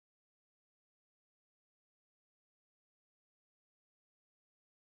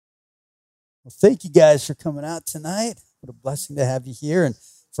Well, thank you guys for coming out tonight. What a blessing to have you here. And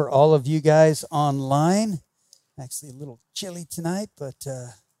for all of you guys online, actually a little chilly tonight, but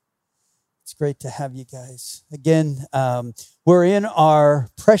it's great to have you guys. Again, we're in our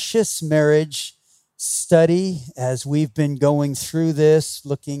precious marriage study as we've been going through this,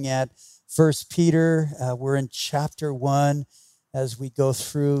 looking at First Peter. We're in chapter 1 as we go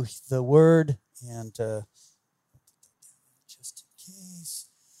through the word. And just in case.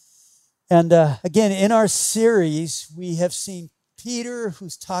 And again, in our series, we have seen Peter,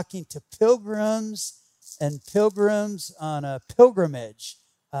 who's talking to pilgrims and pilgrims on a pilgrimage,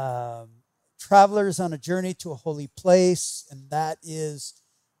 travelers on a journey to a holy place. And that is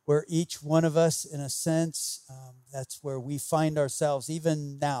where each one of us, in a sense, that's where we find ourselves,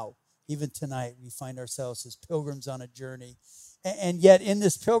 even now, even tonight, we find ourselves as pilgrims on a journey. And yet in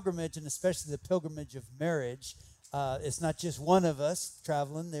this pilgrimage, and especially the pilgrimage of marriage, it's not just one of us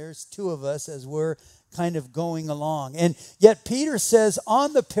traveling. There's two of us as we're kind of going along. And yet Peter says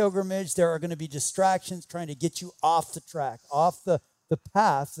on the pilgrimage, there are going to be distractions trying to get you off the track, off the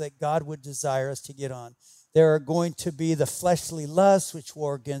path that God would desire us to get on. There are going to be the fleshly lusts which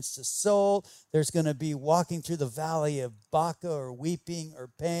war against the soul. There's going to be walking through the valley of Baca or weeping or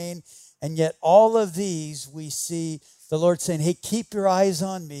pain. And yet all of these we see the Lord saying, hey, keep your eyes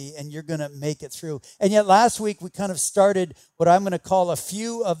on me and you're going to make it through. And yet last week we kind of started what I'm going to call a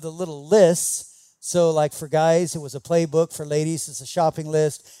few of the little lists. So like for guys, it was a playbook. For ladies, it's a shopping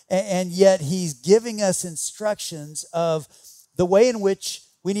list. And yet he's giving us instructions of the way in which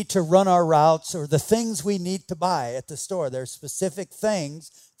we need to run our routes or the things we need to buy at the store. There are specific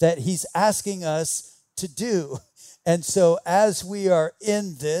things that he's asking us to do. And so as we are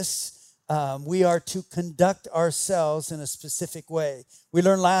in this, we are to conduct ourselves in a specific way. We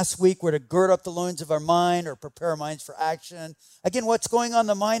learned last week we're to gird up the loins of our mind or prepare our minds for action. Again, what's going on in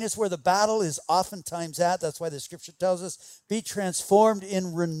the mind is where the battle is oftentimes at. That's why the scripture tells us, be transformed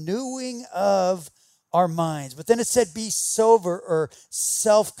in renewing of our minds. But then it said, be sober or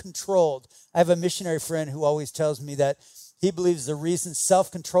self-controlled. I have a missionary friend who always tells me that he believes the reason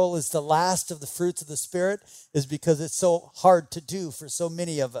self-control is the last of the fruits of the Spirit is because it's so hard to do for so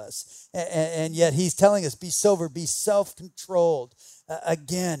many of us. And yet he's telling us, be sober, be self-controlled.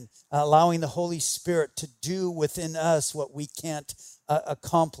 Again, allowing the Holy Spirit to do within us what we can't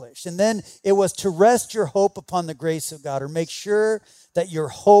accomplish. And then it was to rest your hope upon the grace of God, or make sure that your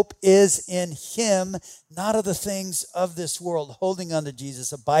hope is in him, not of the things of this world, holding on to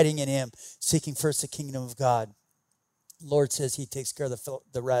Jesus, abiding in him, seeking first the kingdom of God. Lord says he takes care of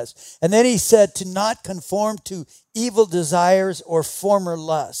the rest. And then he said to not conform to evil desires or former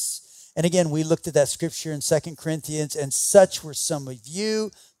lusts. And again, we looked at that scripture in 2 Corinthians, and such were some of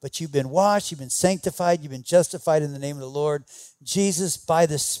you, but you've been washed, you've been sanctified, you've been justified in the name of the Lord Jesus by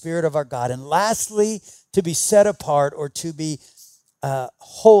the Spirit of our God. And lastly, to be set apart or to be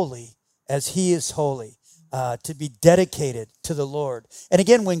holy as he is holy. To be dedicated to the Lord. And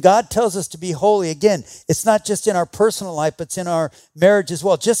again, when God tells us to be holy, again, it's not just in our personal life, but it's in our marriage as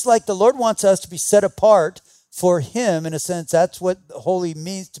well. Just like the Lord wants us to be set apart for him, in a sense, that's what holy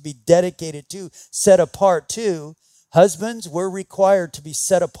means, to be dedicated to, set apart to. Husbands, we're required to be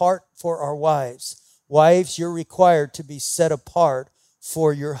set apart for our wives. Wives, you're required to be set apart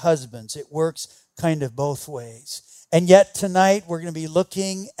for your husbands. It works kind of both ways. And yet tonight, we're going to be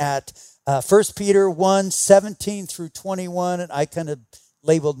looking at 1 Peter 1, 17 through 21, and I kind of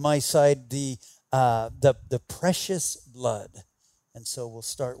labeled my side the precious blood. And so we'll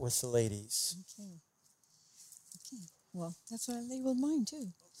start with the ladies. Okay. Well, that's what I labeled mine too.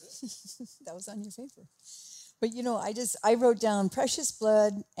 That was on your paper. But you know, I wrote down precious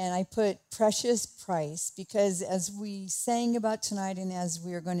blood and I put precious price, because as we sang about tonight and as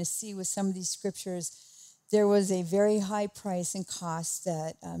we are going to see with some of these scriptures, there was a very high price and cost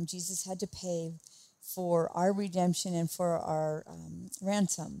that Jesus had to pay for our redemption and for our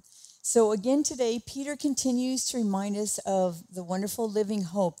ransom. So again today, Peter continues to remind us of the wonderful living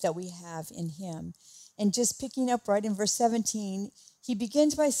hope that we have in him. And just picking up right in verse 17, he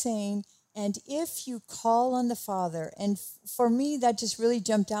begins by saying, and if you call on the Father. And for me, that just really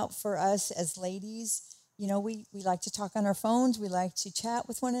jumped out for us as ladies. You know, we like to talk on our phones. We like to chat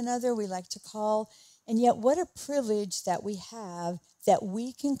with one another. We like to call. And yet what a privilege that we have that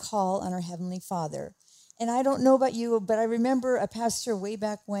we can call on our Heavenly Father. And I don't know about you, but I remember a pastor way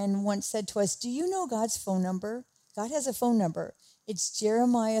back when once said to us, do you know God's phone number? God has a phone number. It's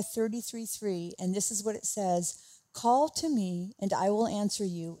Jeremiah 33:3, and this is what it says. Call to me, and I will answer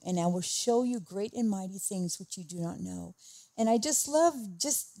you, and I will show you great and mighty things which you do not know. And I just love,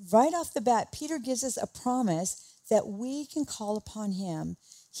 just right off the bat, Peter gives us a promise that we can call upon him.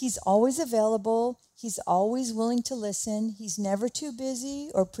 He's always available. He's always willing to listen. He's never too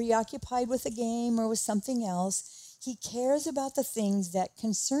busy or preoccupied with a game or with something else. He cares about the things that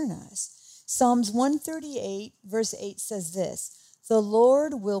concern us. Psalms 138, verse 8 says this, "The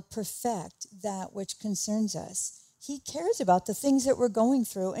Lord will perfect that which concerns us." He cares about the things that we're going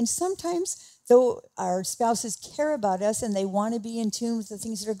through. And sometimes, though our spouses care about us and they want to be in tune with the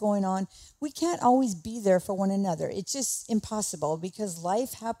things that are going on, we can't always be there for one another. It's just impossible because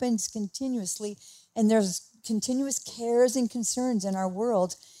life happens continuously and there's continuous cares and concerns in our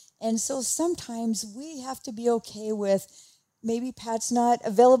world. And so sometimes we have to be okay with maybe Pat's not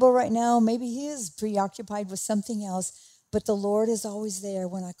available right now. Maybe he is preoccupied with something else. But the Lord is always there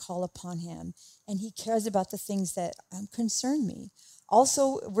when I call upon him. And he cares about the things that concern me.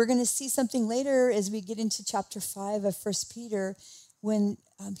 Also, we're going to see something later as we get into chapter 5 of 1 Peter when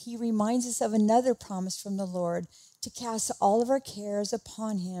he reminds us of another promise from the Lord to cast all of our cares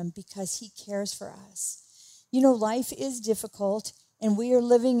upon him because he cares for us. You know, life is difficult and we are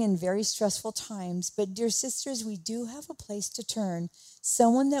living in very stressful times. But dear sisters, we do have a place to turn,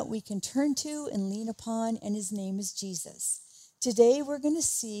 someone that we can turn to and lean upon, and his name is Jesus. Today, we're going to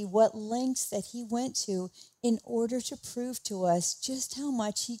see what lengths that he went to in order to prove to us just how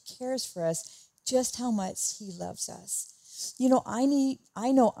much he cares for us, just how much he loves us. You know, I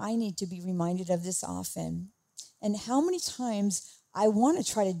know I need to be reminded of this often. And how many times I want to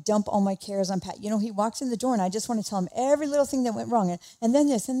try to dump all my cares on Pat. You know, he walks in the door and I just want to tell him every little thing that went wrong and then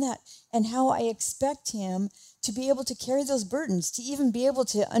this and that, and how I expect him to be able to carry those burdens, to even be able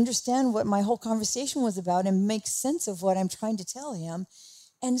to understand what my whole conversation was about and make sense of what I'm trying to tell him.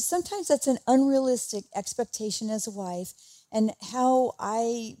 And sometimes that's an unrealistic expectation as a wife, and how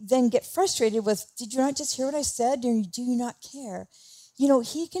I then get frustrated with, did you not just hear what I said? Or do you not care? You know,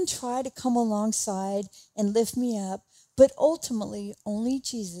 he can try to come alongside and lift me up, but ultimately, only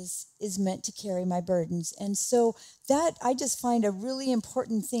Jesus is meant to carry my burdens. And so that I just find a really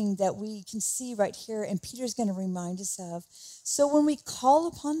important thing that we can see right here, and Peter's going to remind us of. So when we call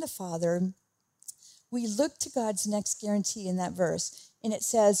upon the Father, we look to God's next guarantee in that verse, and it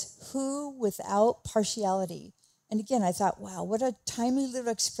says, "Who without partiality." And again, I thought, wow, what a timely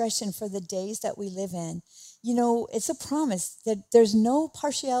little expression for the days that we live in. You know, it's a promise that there's no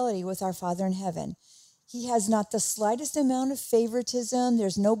partiality with our Father in heaven. He has not the slightest amount of favoritism.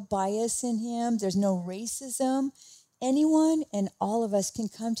 There's no bias in him. There's no racism. Anyone and all of us can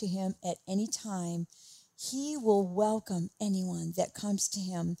come to him at any time. He will welcome anyone that comes to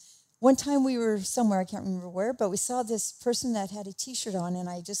him. One time we were somewhere, I can't remember where, but we saw this person that had a T-shirt on, and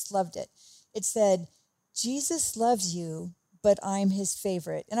I just loved it. It said, "Jesus loves you, but I'm his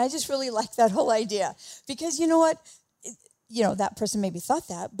favorite." And I just really like that whole idea because you know what? You know, that person maybe thought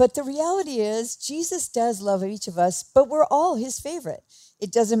that, but the reality is Jesus does love each of us, but we're all his favorite.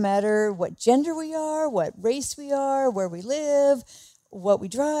 It doesn't matter what gender we are, what race we are, where we live, what we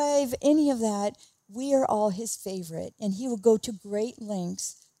drive, any of that. We are all his favorite, and he will go to great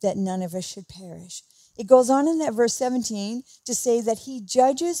lengths that none of us should perish. It goes on in that verse 17 to say that he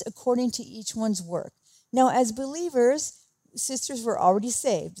judges according to each one's work. Now, as believers, sisters, we're already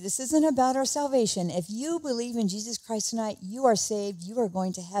saved. This isn't about our salvation. If you believe in Jesus Christ tonight, you are saved. You are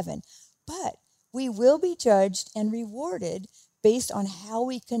going to heaven. But we will be judged and rewarded based on how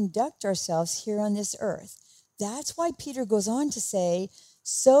we conduct ourselves here on this earth. That's why Peter goes on to say,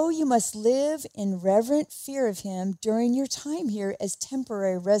 "So you must live in reverent fear of him during your time here as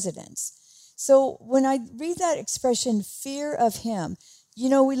temporary residents." So when I read that expression, fear of him, you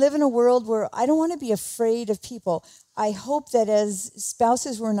know, we live in a world where I don't want to be afraid of people. I hope that as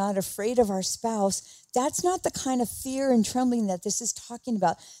spouses, we're not afraid of our spouse. That's not the kind of fear and trembling that this is talking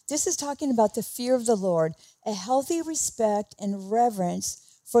about. This is talking about the fear of the Lord, a healthy respect and reverence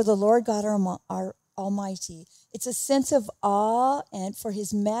for the Lord God our Almighty. It's a sense of awe and for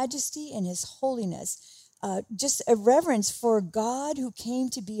his majesty and his holiness. Just a reverence for God who came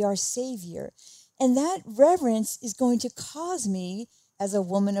to be our Savior. And that reverence is going to cause me, as a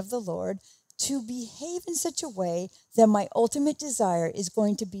woman of the Lord, to behave in such a way that my ultimate desire is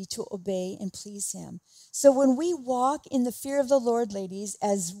going to be to obey and please him. So when we walk in the fear of the Lord, ladies,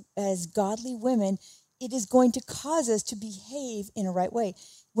 as godly women, it is going to cause us to behave in a right way.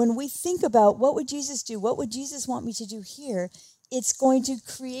 When we think about what would Jesus do, what would Jesus want me to do here, it's going to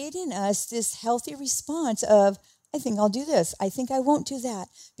create in us this healthy response of, I think I'll do this. I think I won't do that,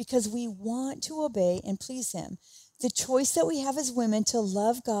 because we want to obey and please him. The choice that we have as women to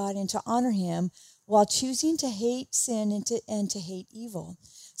love God and to honor him while choosing to hate sin and to hate evil.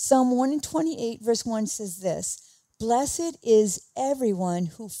 Psalm 128 verse 1 says this, "Blessed is everyone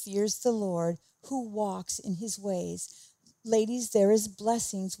who fears the Lord, who walks in his ways." ladies, there is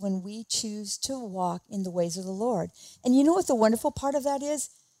blessings when we choose to walk in the ways of the Lord. And you know what the wonderful part of that is?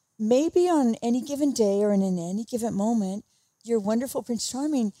 Maybe on any given day or in any given moment, your wonderful Prince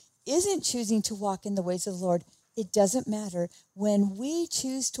Charming isn't choosing to walk in the ways of the Lord. It doesn't matter. When we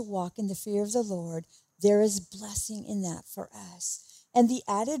choose to walk in the fear of the Lord, there is blessing in that for us. And the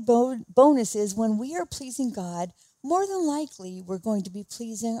added bonus is when we are pleasing God, more than likely we're going to be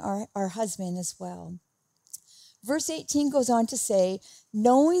pleasing our husband as well. Verse 18 goes on to say,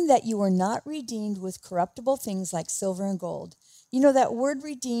 knowing that you were not redeemed with corruptible things like silver and gold. You know, that word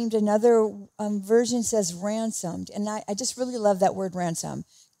redeemed, another version says ransomed. And I just really love that word ransom.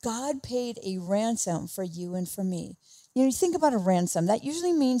 God paid a ransom for you and for me. You know, you think about a ransom. That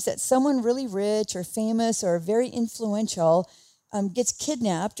usually means that someone really rich or famous or very influential gets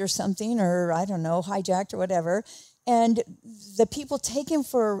kidnapped or something, or I don't know, hijacked or whatever. And the people take him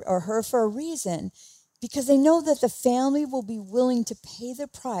or her for a reason, because they know that the family will be willing to pay the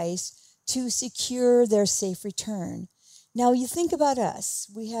price to secure their safe return. Now, you think about us.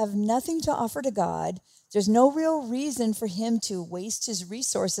 We have nothing to offer to God. There's no real reason for him to waste his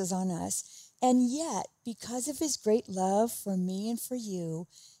resources on us. And yet, because of his great love for me and for you,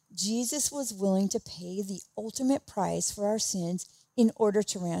 Jesus was willing to pay the ultimate price for our sins in order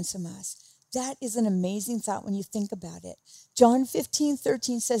to ransom us. That is an amazing thought when you think about it. John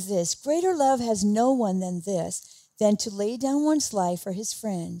 15:13 says this, greater love has no one than this, than to lay down one's life for his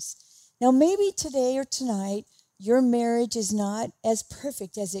friends. Now, maybe today or tonight, your marriage is not as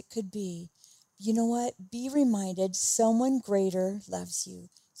perfect as it could be. You know what? Be reminded someone greater loves you.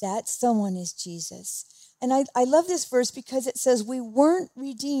 That someone is Jesus. And I love this verse because it says we weren't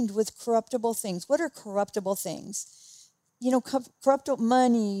redeemed with corruptible things. What are corruptible things? You know, corruptible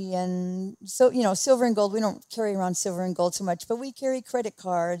money and so, you know, silver and gold. We don't carry around silver and gold so much, but we carry credit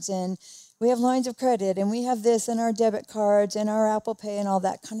cards and we have lines of credit and we have this and our debit cards and our Apple Pay and all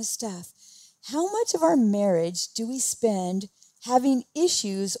that kind of stuff. How much of our marriage do we spend having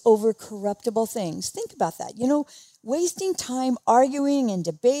issues over corruptible things? Think about that. You know, wasting time arguing and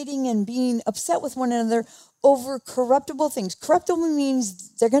debating and being upset with one another over corruptible things. Corruptible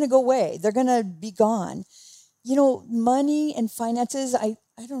means they're going to go away. They're going to be gone. You know, money and finances, I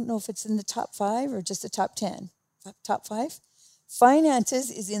don't know if it's in the top 5 or just the top 10. Top 5? Finances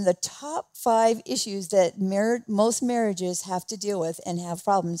is in the top 5 issues that most marriages have to deal with and have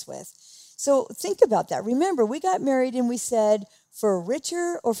problems with. So think about that. Remember, we got married and we said for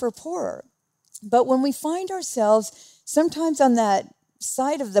richer or for poorer. But when we find ourselves sometimes on that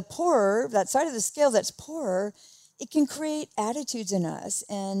side of the poorer, that side of the scale that's poorer, it can create attitudes in us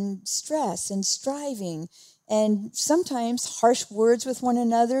and stress and striving and sometimes harsh words with one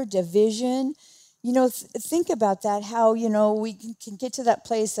another, division. You know, think about that, how, you know, we can get to that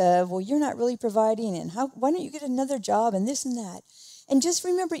place of, well, you're not really providing, and why don't you get another job and this and that. And just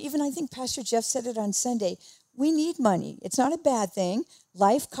remember, even I think Pastor Jeff said it on Sunday, we need money. It's not a bad thing.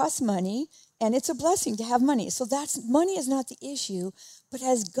 Life costs money, and it's a blessing to have money. So money is not the issue, but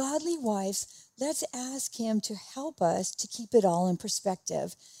as godly wives, let's ask him to help us to keep it all in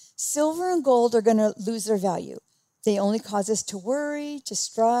perspective. Silver and gold are going to lose their value. They only cause us to worry, to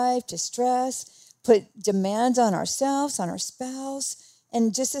strive, to stress, put demands on ourselves, on our spouse.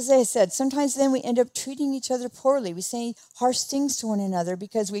 And just as I said, sometimes then we end up treating each other poorly. We say harsh things to one another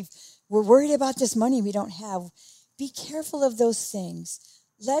because we're worried about this money we don't have. Be careful of those things.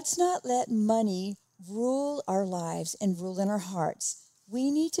 Let's not let money rule our lives and rule in our hearts. We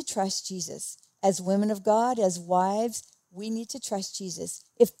need to trust Jesus. As women of God, as wives, we need to trust Jesus.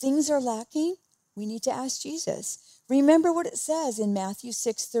 If things are lacking, we need to ask Jesus. Remember what it says in Matthew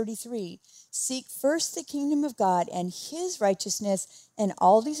 6:33. Seek first the kingdom of God and his righteousness, and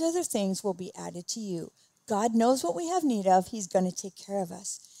all these other things will be added to you. God knows what we have need of. He's going to take care of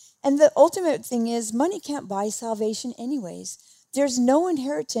us. And the ultimate thing is money can't buy salvation anyways. There's no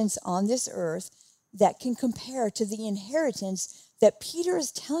inheritance on this earth that can compare to the inheritance that Peter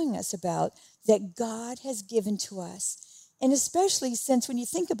is telling us about that God has given to us. And especially since when you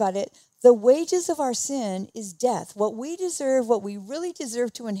think about it, the wages of our sin is death. What we deserve, what we really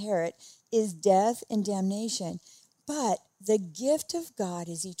deserve to inherit is death and damnation. But the gift of God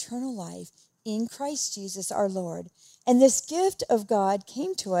is eternal life in Christ Jesus our Lord. And this gift of God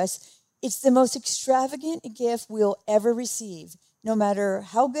came to us. It's the most extravagant gift we'll ever receive. No matter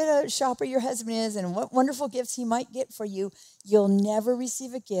how good a shopper your husband is and what wonderful gifts he might get for you, you'll never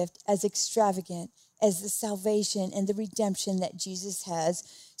receive a gift as extravagant as the salvation and the redemption that Jesus has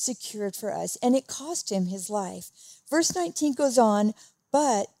secured for us. And it cost him his life. Verse 19 goes on,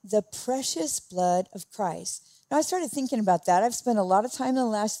 but the precious blood of Christ. And I started thinking about that. I've spent a lot of time in the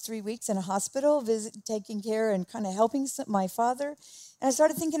last 3 weeks in a hospital, taking care and kind of helping my father. And I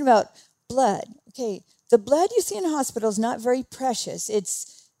started thinking about blood. Okay, the blood you see in a hospital is not very precious.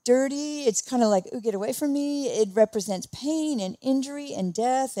 It's dirty. It's kind of like, ooh, get away from me. It represents pain and injury and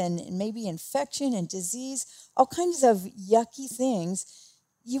death and maybe infection and disease, all kinds of yucky things.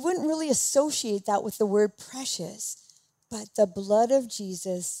 You wouldn't really associate that with the word precious. But the blood of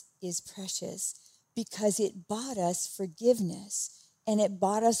Jesus is precious because it bought us forgiveness, and it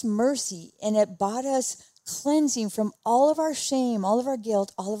bought us mercy, and it bought us cleansing from all of our shame, all of our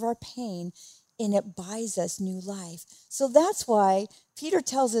guilt, all of our pain, and it buys us new life. So that's why Peter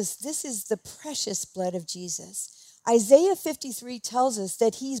tells us this is the precious blood of Jesus. Isaiah 53 tells us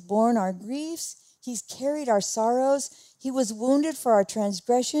that he's borne our griefs, he's carried our sorrows, he was wounded for our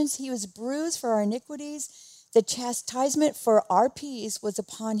transgressions, he was bruised for our iniquities. The chastisement for our peace was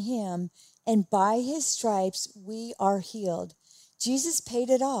upon him, and by his stripes we are healed. Jesus paid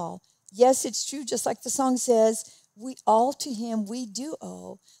it all. Yes, it's true, just like the song says, we all to him we do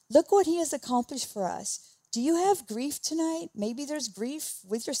owe. Look what he has accomplished for us. Do you have grief tonight? Maybe there's grief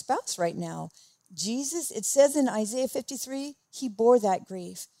with your spouse right now. Jesus, it says in Isaiah 53, he bore that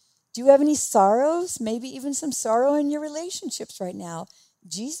grief. Do you have any sorrows? Maybe even some sorrow in your relationships right now.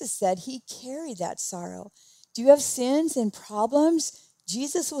 Jesus said he carried that sorrow. Do you have sins and problems?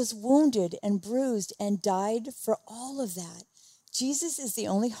 Jesus was wounded and bruised and died for all of that. Jesus is the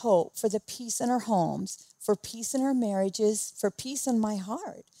only hope for the peace in our homes, for peace in our marriages, for peace in my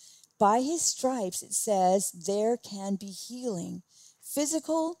heart. By his stripes, it says, there can be healing.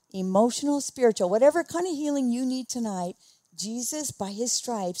 Physical, emotional, spiritual, whatever kind of healing you need tonight, Jesus, by his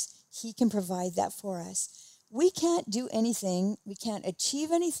stripes, he can provide that for us. We can't do anything. We can't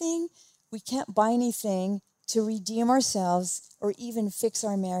achieve anything. We can't buy anything to redeem ourselves or even fix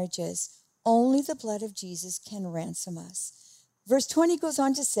our marriages. Only the blood of Jesus can ransom us. Verse 20 goes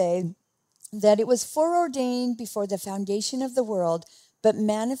on to say that it was foreordained before the foundation of the world, but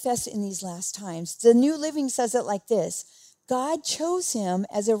manifest in these last times. The New Living says it like this: God chose him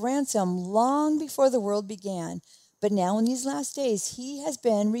as a ransom long before the world began, but now in these last days he has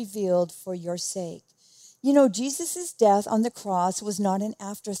been revealed for your sake. You know, Jesus' death on the cross was not an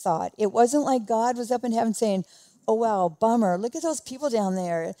afterthought. It wasn't like God was up in heaven saying, oh, wow, bummer. Look at those people down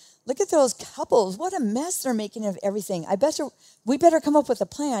there. Look at those couples. What a mess they're making of everything. We better come up with a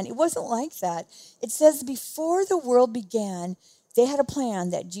plan. It wasn't like that. It says before the world began, they had a plan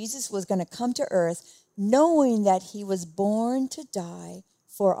that Jesus was going to come to earth, knowing that he was born to die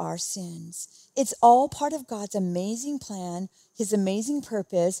for our sins. It's all part of God's amazing plan, his amazing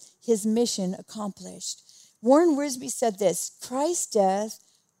purpose, his mission accomplished. Warren Wiersbe said this: Christ's death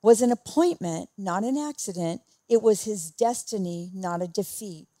was an appointment, not an accident. It was his destiny, not a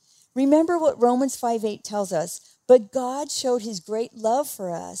defeat. Remember what Romans 5:8 tells us. But God showed his great love for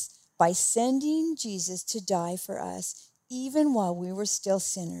us by sending Jesus to die for us, even while we were still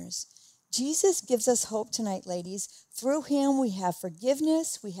sinners. Jesus gives us hope tonight, ladies. Through him we have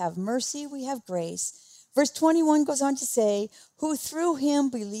forgiveness, we have mercy, we have grace. Verse 21 goes on to say, who through him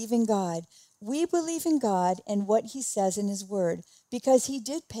believe in God. We believe in God and what he says in his word, because he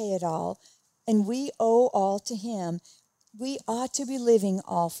did pay it all, and we owe all to him. We ought to be living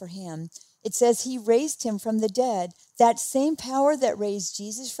all for him. It says he raised him from the dead. That same power that raised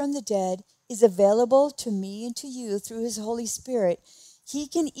Jesus from the dead is available to me and to you through his Holy Spirit. He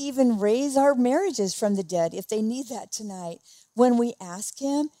can even raise our marriages from the dead if they need that tonight, when we ask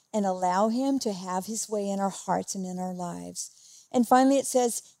him and allow him to have his way in our hearts and in our lives. And finally it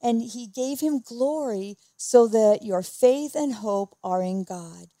says, and he gave him glory so that your faith and hope are in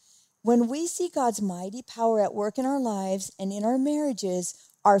God. When we see God's mighty power at work in our lives and in our marriages,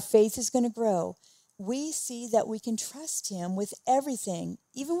 our faith is going to grow. We see that we can trust him with everything,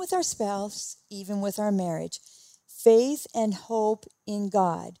 even with our spouse, even with our marriage. Faith and hope in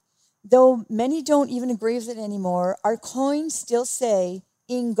God. Though many don't even agree with it anymore, our coins still say,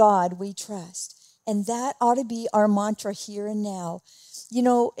 in God we trust. And that ought to be our mantra here and now. You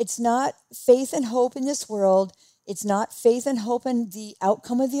know, it's not faith and hope in this world. It's not faith and hope in the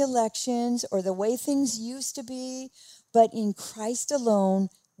outcome of the elections or the way things used to be. But in Christ alone,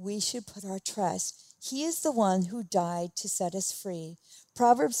 we should put our trust. He is the one who died to set us free.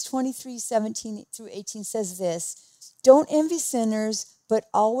 Proverbs 23:17-18 says this: don't envy sinners, but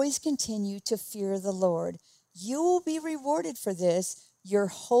always continue to fear the Lord. You will be rewarded for this. Your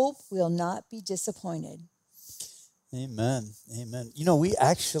hope will not be disappointed. Amen. Amen. You know, we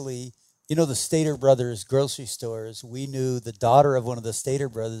actually You know, the Stater brothers grocery stores, we knew the daughter of one of the Stater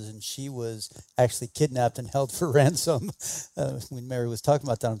brothers, and she was actually kidnapped and held for ransom. When Mary was talking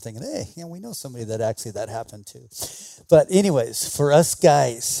about that, I'm thinking, hey, we know somebody that actually that happened to. But anyways, for us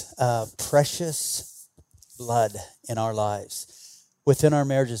guys, precious blood in our lives, within our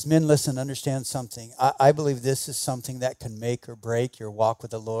marriages. Men, listen, understand something. I believe this is something that can make or break your walk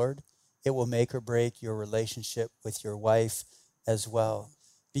with the Lord. It will make or break your relationship with your wife as well,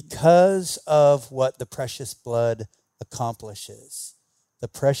 because of what the precious blood accomplishes. The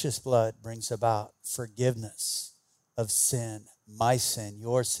precious blood brings about forgiveness of sin, my sin,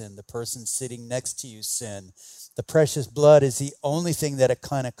 your sin, the person sitting next to you sin. The precious blood is the only thing that it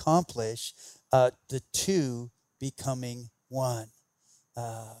can accomplish the two becoming one.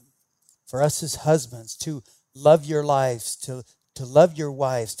 For us as husbands, to love your lives, to love your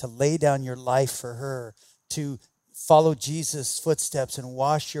wives, to lay down your life for her, to follow Jesus' footsteps and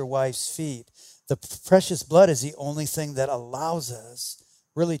wash your wife's feet. The precious blood is the only thing that allows us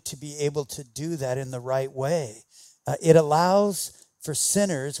really to be able to do that in the right way. It allows for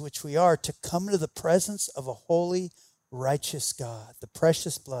sinners, which we are, to come to the presence of a holy, righteous God. The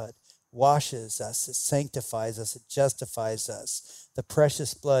precious blood washes us, it sanctifies us, it justifies us. The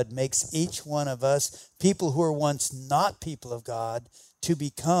precious blood makes each one of us, people who were once not people of God, to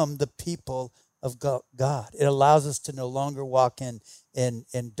become the people of God. It allows us to no longer walk in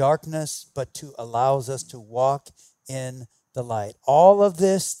darkness, but to allows us to walk in the light. All of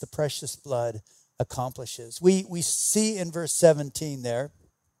this, the precious blood accomplishes. We see in verse 17 there,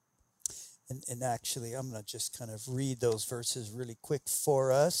 and actually I'm going to just kind of read those verses really quick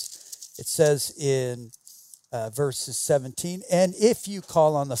for us. It says in verses 17, and if you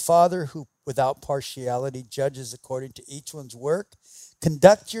call on the Father who without partiality judges according to each one's work,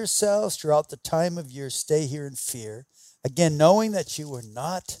 conduct yourselves throughout the time of your stay here in fear, again, knowing that you were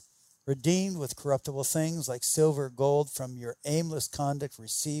not redeemed with corruptible things like silver or gold from your aimless conduct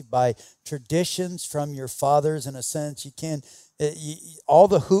received by traditions from your fathers. In a sense, all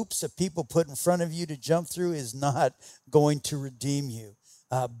the hoops that people put in front of you to jump through is not going to redeem you.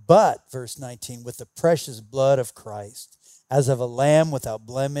 But, verse 19, with the precious blood of Christ, as of a lamb without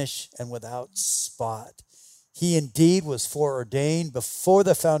blemish and without spot. He indeed was foreordained before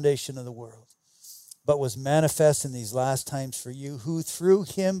the foundation of the world, but was manifest in these last times for you, who through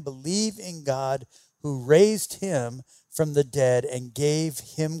him believe in God, who raised him from the dead and gave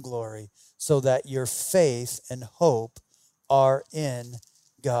him glory, so that your faith and hope are in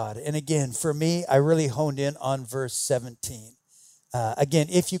God. And again, for me, I really honed in on verse 17. Again,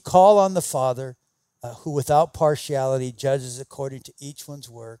 if you call on the Father, who without partiality judges according to each one's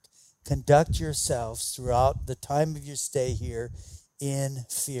work, conduct yourselves throughout the time of your stay here in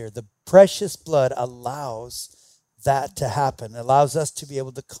fear. The precious blood allows that to happen. It allows us to be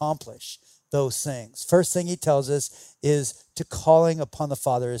able to accomplish those things. First thing he tells us is to calling upon the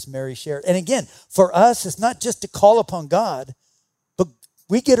Father, as Mary shared. And again, for us, it's not just to call upon God, but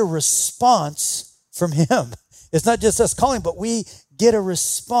we get a response from him. It's not just us calling, but we get a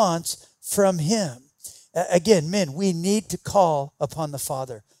response from him. Again, men, we need to call upon the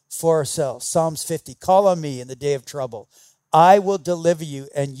Father for ourselves. Psalms 50, call on me in the day of trouble. I will deliver you,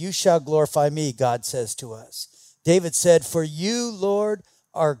 and you shall glorify me, God says to us. David said, for you, Lord,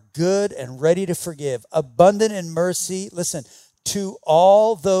 are good and ready to forgive, abundant in mercy, listen, to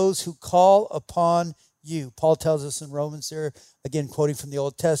all those who call upon you. Paul tells us in Romans there, again, quoting from the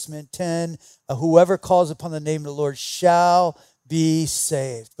Old Testament, 10, whoever calls upon the name of the Lord shall be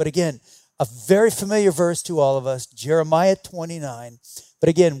saved. But again, a very familiar verse to all of us, Jeremiah 29. But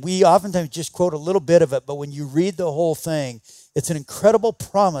again, we oftentimes just quote a little bit of it, but when you read the whole thing, it's an incredible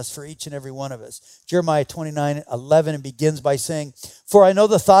promise for each and every one of us. Jeremiah 29:11, and begins by saying, for I know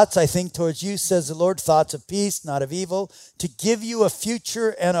the thoughts I think towards you, says the Lord, thoughts of peace, not of evil, to give you a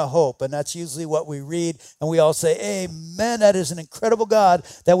future and a hope. And that's usually what we read, and we all say, amen, that is an incredible God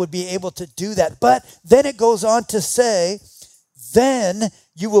that would be able to do that. But then it goes on to say, then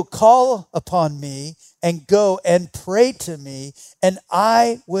you will call upon me and go and pray to me, and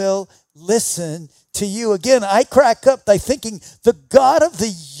I will listen to you. Again, I crack up by thinking the God of the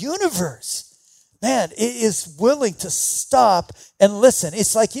universe, man, is willing to stop and listen.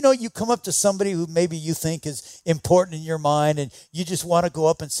 It's like, you come up to somebody who maybe you think is important in your mind, and you just want to go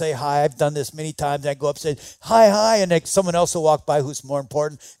up and say hi. I've done this many times. I go up and say, hi, and then someone else will walk by who's more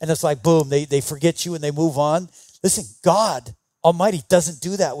important, and it's like, boom, they forget you and they move on. Listen, God Almighty doesn't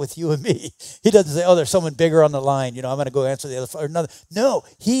do that with you and me. He doesn't say, there's someone bigger on the line. I'm going to go answer the other phone. Or another. No,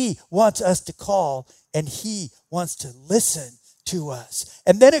 he wants us to call, and he wants to listen to us.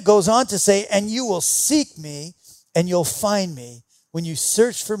 And then it goes on to say, and you will seek me, and you'll find me When you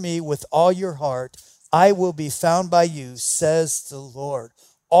search for me with all your heart, I will be found by you, says the Lord.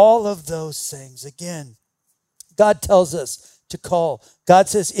 All of those things. Again, God tells us to call. God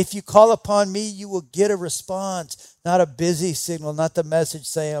says, if you call upon me, you will get a response, not a busy signal, not the message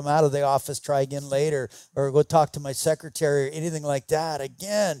saying I'm out of the office, try again later, or go talk to my secretary or anything like that.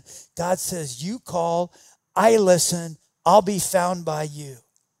 Again, God says, you call, I listen, I'll be found by you.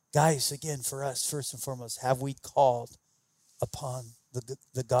 Guys, again, for us, first and foremost, have we called upon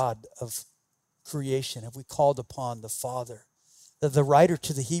the God of creation? Have we called upon the Father? The writer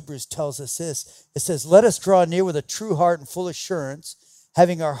to the Hebrews tells us this. It says, let us draw near with a true heart and full assurance,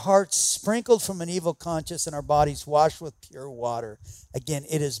 having our hearts sprinkled from an evil conscience and our bodies washed with pure water. Again,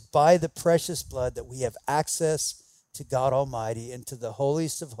 it is by the precious blood that we have access to God Almighty and to the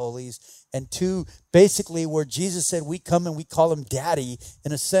holiest of holies, and to basically where Jesus said we come and we call him daddy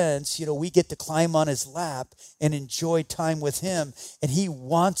in a sense. You know, we get to climb on his lap and enjoy time with him, and he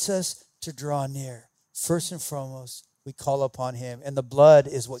wants us to draw near. First and foremost, we call upon him, and the blood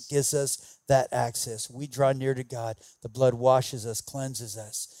is what gives us that access. We draw near to God. The blood washes us, cleanses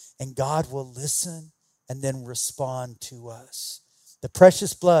us, and God will listen and then respond to us. The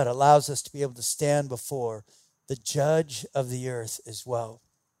precious blood allows us to be able to stand before the judge of the earth as well.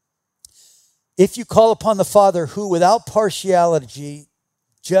 If you call upon the Father, who without partiality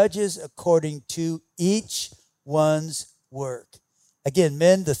judges according to each one's work. Again,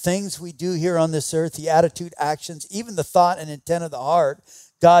 men, the things we do here on this earth, the attitude, actions, even the thought and intent of the heart,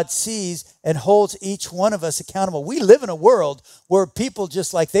 God sees and holds each one of us accountable. We live in a world where people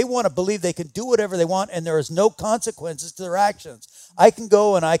just like they want to believe they can do whatever they want and there is no consequences to their actions. I can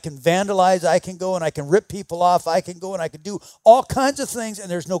go and I can vandalize. I can go and I can rip people off. I can go and I can do all kinds of things and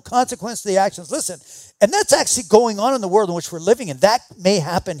there's no consequence to the actions. Listen, and that's actually going on in the world in which we're living in. That may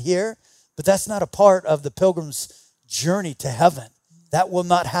happen here, but that's not a part of the pilgrim's journey to heaven. That will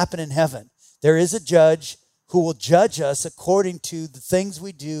not happen in heaven. There is a judge who will judge us according to the things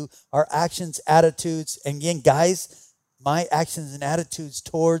we do, our actions, attitudes. And again, guys, my actions and attitudes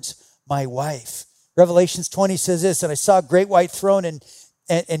towards my wife. Revelations 20 says this, and I saw a great white throne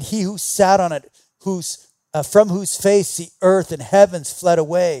and he who sat on it, from whose face the earth and heavens fled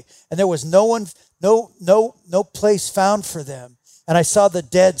away. And there was no place found for them. And I saw the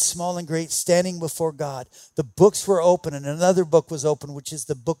dead, small and great, standing before God. The books were open, and another book was open, which is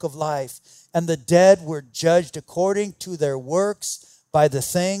the book of life. And the dead were judged according to their works by the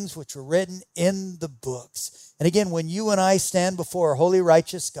things which were written in the books. And again, when you and I stand before a holy,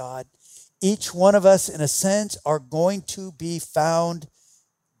 righteous God, each one of us, in a sense, are going to be found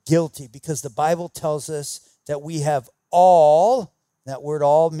guilty, because the Bible tells us that we have all, that word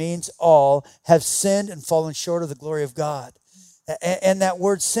all means all, have sinned and fallen short of the glory of God. And that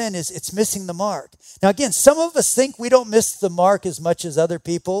word sin it's missing the mark. Now, again, some of us think we don't miss the mark as much as other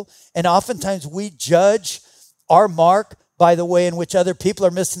people. And oftentimes we judge our mark by the way in which other people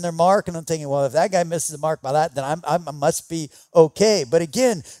are missing their mark. And I'm thinking, well, if that guy misses the mark by that, then I must be okay. But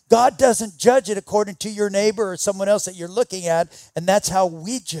again, God doesn't judge it according to your neighbor or someone else that you're looking at. And that's how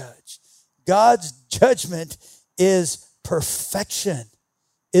we judge. God's judgment is perfection.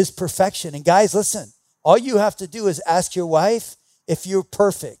 And guys, listen, all you have to do is ask your wife if you're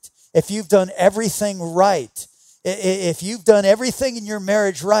perfect, if you've done everything right, if you've done everything in your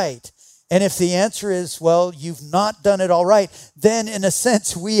marriage right. And if the answer is, well, you've not done it all right, then in a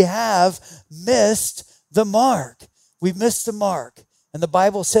sense, we have missed the mark. We've missed the mark. And the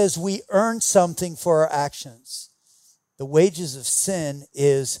Bible says we earn something for our actions. The wages of sin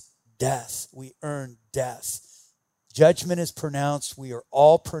is death. We earn death. Judgment is pronounced. We are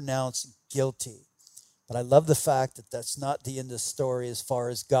all pronounced guilty. But I love the fact that that's not the end of the story as far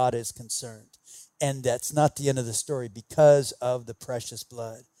as God is concerned. And that's not the end of the story because of the precious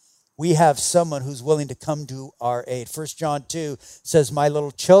blood. We have someone who's willing to come to our aid. 1 John 2 says, my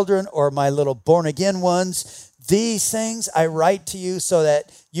little children, or my little born-again ones, these things I write to you so that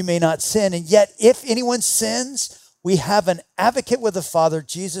you may not sin. And yet, if anyone sins, we have an advocate with the Father,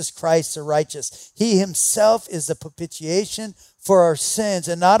 Jesus Christ the righteous. He himself is the propitiation for our sins,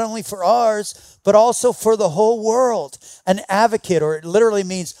 and not only for ours, but also for the whole world. An advocate, or it literally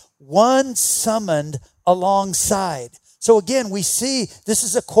means one summoned alongside. So again, we see this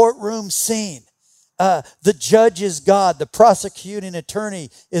is a courtroom scene. The judge is God. The prosecuting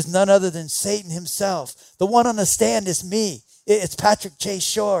attorney is none other than Satan himself. The one on the stand is me. It's Pastor Pat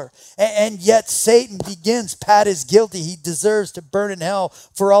Schorr. And yet Satan begins, Pat is guilty. He deserves to burn in hell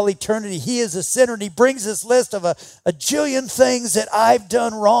for all eternity. He is a sinner, and he brings this list of a jillion things that I've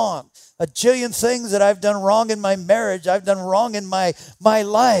done wrong. A jillion things that I've done wrong in my marriage. I've done wrong in my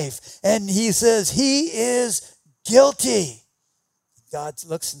life. And he says he is guilty. God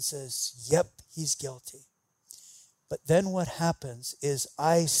looks and says, yep, he's guilty. But then what happens is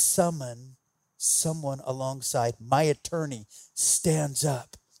I summon someone alongside. My attorney stands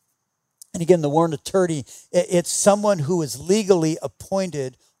up. And again, the word attorney, it's someone who is legally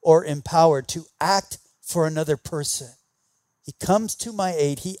appointed or empowered to act for another person. He comes to my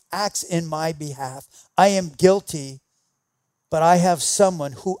aid. He acts in my behalf. I am guilty, but I have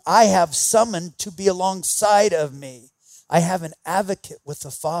someone who I have summoned to be alongside of me. I have an advocate with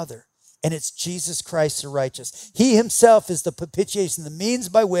the Father, and it's Jesus Christ the righteous. He himself is the propitiation, the means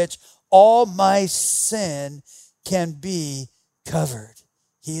by which all my sin can be covered.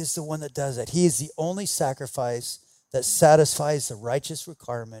 He is the one that does that. He is the only sacrifice that satisfies the righteous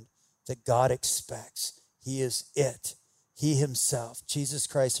requirement that God expects. He is it. He himself, Jesus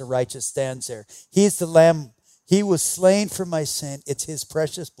Christ the righteous, stands there. He is the Lamb. He was slain for my sin. It's his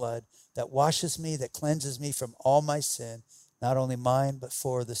precious blood that washes me, that cleanses me from all my sin, not only mine, but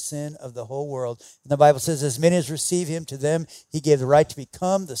for the sin of the whole world. And the Bible says, as many as receive him, to them he gave the right to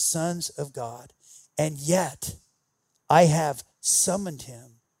become the sons of God. And yet, I have summoned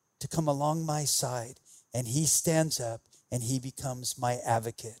him to come along my side, and he stands up and he becomes my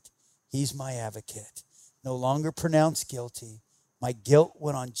advocate. He's my advocate. No longer pronounced guilty. My guilt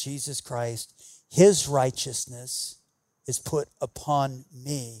went on Jesus Christ. His righteousness is put upon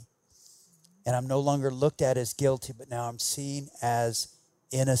me. And I'm no longer looked at as guilty, but now I'm seen as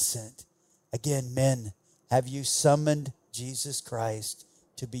innocent. Again, men, have you summoned Jesus Christ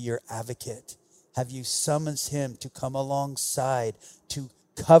to be your advocate? Have you summoned him to come alongside, to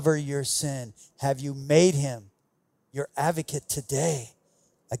cover your sin? Have you made him your advocate today?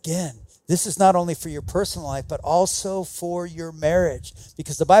 Again, this is not only for your personal life, but also for your marriage.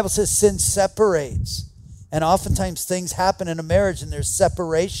 Because the Bible says sin separates. And oftentimes things happen in a marriage and there's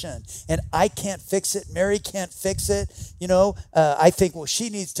separation. And I can't fix it. Mary can't fix it. I think, well, she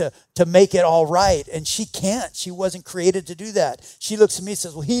needs to make it all right. And she can't. She wasn't created to do that. She looks at me and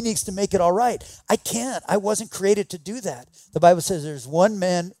says, well, he needs to make it all right. I can't. I wasn't created to do that. The Bible says there's one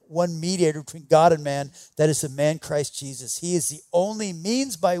man, one mediator between God and man. That is the man Christ Jesus. He is the only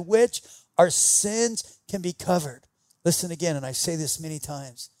means by which our sins can be covered. Listen again, and I say this many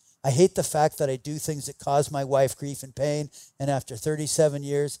times. I hate the fact that I do things that cause my wife grief and pain. And after 37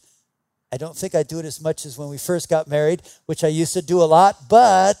 years, I don't think I do it as much as when we first got married, which I used to do a lot.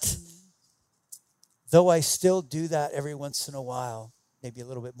 But though I still do that every once in a while, maybe a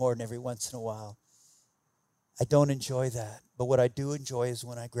little bit more than every once in a while, I don't enjoy that. But what I do enjoy is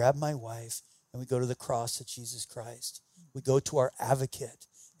when I grab my wife and we go to the cross of Jesus Christ. We go to our advocate.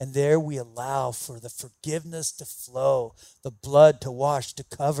 And there we allow for the forgiveness to flow, the blood to wash, to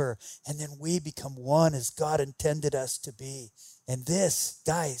cover. And then we become one as God intended us to be. And this,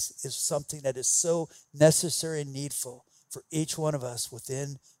 guys, is something that is so necessary and needful for each one of us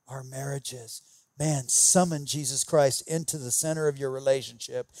within our marriages. Man, summon Jesus Christ into the center of your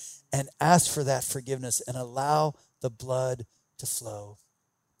relationship and ask for that forgiveness and allow the blood to flow.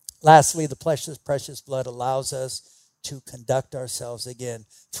 Lastly, the precious, precious blood allows us to conduct ourselves again.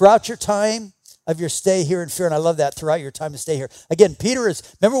 Throughout your time of your stay here in fear, and I love that, throughout your time to stay here. Again,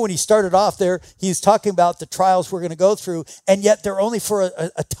 remember when he started off there, he's talking about the trials we're going to go through, and yet they're only for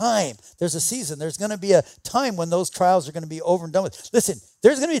a time. There's a season. There's going to be a time when those trials are going to be over and done with. Listen,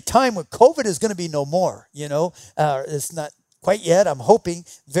 there's going to be a time when COVID is going to be no more, It's not quite yet. I'm hoping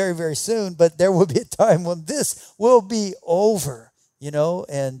very, very soon, but there will be a time when this will be over,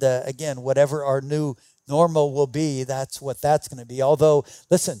 and again, whatever our new normal will be, that's what that's going to be. Although,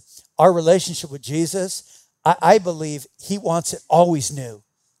 listen, our relationship with Jesus, I believe he wants it always new.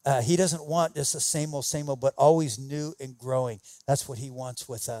 He doesn't want just the same old, but always new and growing. That's what he wants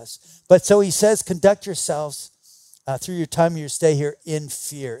with us. But so he says, conduct yourselves through your time of your stay here in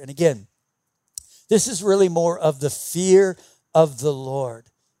fear. And again, this is really more of the fear of the Lord.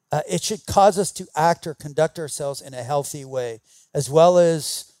 It should cause us to act or conduct ourselves in a healthy way, as well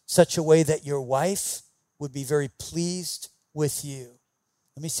as such a way that your wife would be very pleased with you.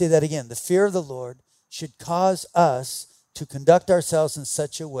 Let me say that again. The fear of the Lord should cause us to conduct ourselves in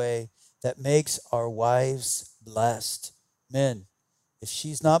such a way that makes our wives blessed. Men, if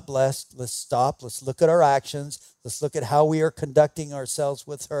she's not blessed, let's stop. Let's look at our actions. Let's look at how we are conducting ourselves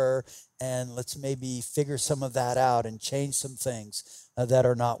with her, and let's maybe figure some of that out and change some things that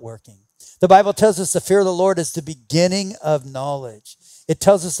are not working. The Bible tells us the fear of the Lord is the beginning of knowledge. It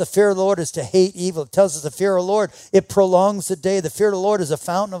tells us the fear of the Lord is to hate evil. It tells us the fear of the Lord, it prolongs the day. The fear of the Lord is a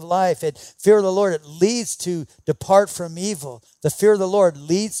fountain of life. Fear of the Lord, it leads to depart from evil. The fear of the Lord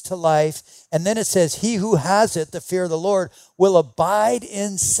leads to life. And then it says, he who has it, the fear of the Lord, will abide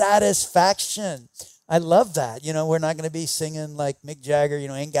in satisfaction. I love that. We're not going to be singing like Mick Jagger,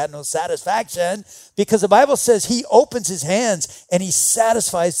 ain't got no satisfaction, because the Bible says he opens his hands and he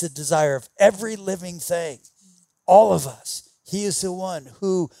satisfies the desire of every living thing. All of us. He is the one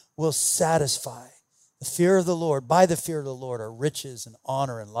who will satisfy. The fear of the Lord, by the fear of the Lord, are riches and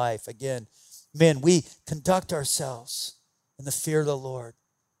honor and life. Again, men, we conduct ourselves in the fear of the Lord.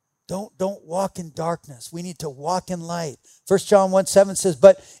 Don't walk in darkness. We need to walk in light. 1 John 1:7 says,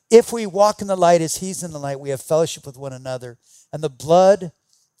 but if we walk in the light as he's in the light, we have fellowship with one another. And the blood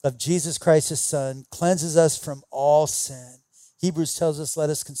of Jesus Christ, his son, cleanses us from all sin. Hebrews tells us, let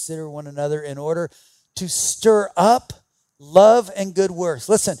us consider one another in order to stir up love and good works.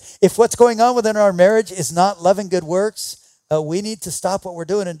 Listen, if what's going on within our marriage is not love and good works, we need to stop what we're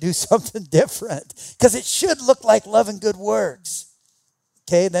doing and do something different, because it should look like love and good works.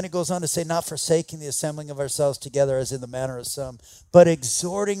 Okay, then it goes on to say, not forsaking the assembling of ourselves together as in the manner of some, but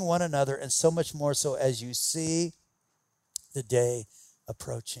exhorting one another, and so much more so as you see the day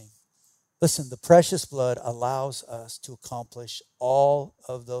approaching. Listen, the precious blood allows us to accomplish all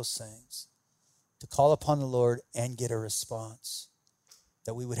of those things, to call upon the Lord and get a response,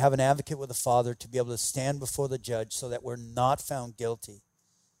 that we would have an advocate with the Father, to be able to stand before the judge so that we're not found guilty,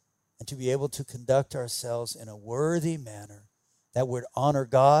 and to be able to conduct ourselves in a worthy manner that would honor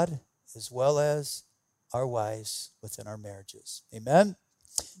God as well as our wives within our marriages. Amen?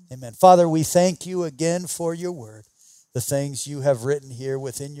 Amen. Father, we thank you again for your word, the things you have written here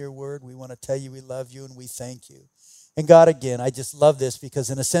within your word. We want to tell you we love you and we thank you. And God, again, I just love this, because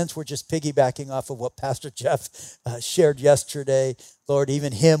in a sense, we're just piggybacking off of what Pastor Jeff shared yesterday. Lord,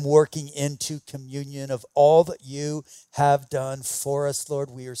 even him working into communion of all that you have done for us, Lord,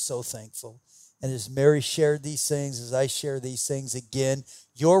 we are so thankful. And as Mary shared these things, as I share these things again,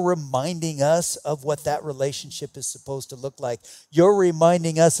 you're reminding us of what that relationship is supposed to look like. You're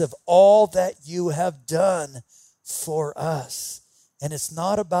reminding us of all that you have done for us. And it's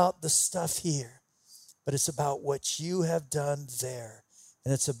not about the stuff here, but it's about what you have done there.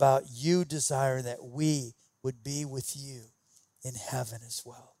 And it's about you desiring that we would be with you in heaven as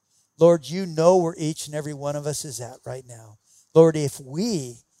well. Lord, you know where each and every one of us is at right now. Lord, if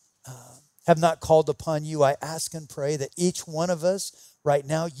we have not called upon you, I ask and pray that each one of us right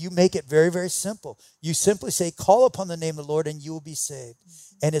now, you make it very, very simple. You simply say, call upon the name of the Lord and you will be saved.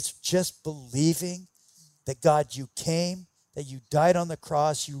 And it's just believing that, God, you came, that you died on the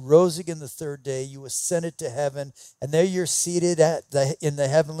cross, you rose again the third day, you ascended to heaven, and there you're seated in the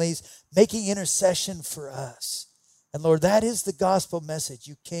heavenlies, making intercession for us. And Lord, that is the gospel message.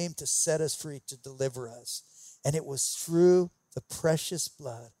 You came to set us free, to deliver us. And it was through the precious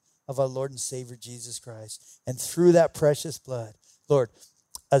blood of our Lord and Savior Jesus Christ. And through that precious blood, Lord,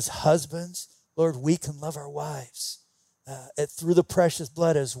 as husbands, Lord, we can love our wives. Through the precious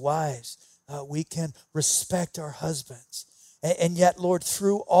blood as wives, we can respect our husbands. And yet, Lord,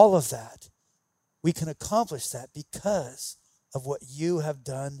 through all of that, we can accomplish that because of what you have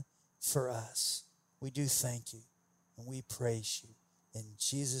done for us. We do thank you and we praise you. In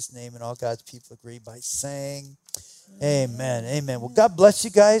Jesus' name, and all God's people agree by saying amen. Amen. Well, God bless you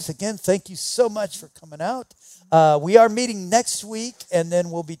guys. Again, thank you so much for coming out. We are meeting next week, and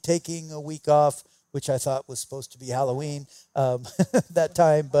then we'll be taking a week off, which I thought was supposed to be Halloween that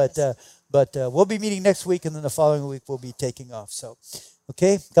time. But we'll be meeting next week, and then the following week we'll be taking off. So,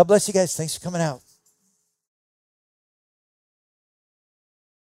 okay, God bless you guys. Thanks for coming out.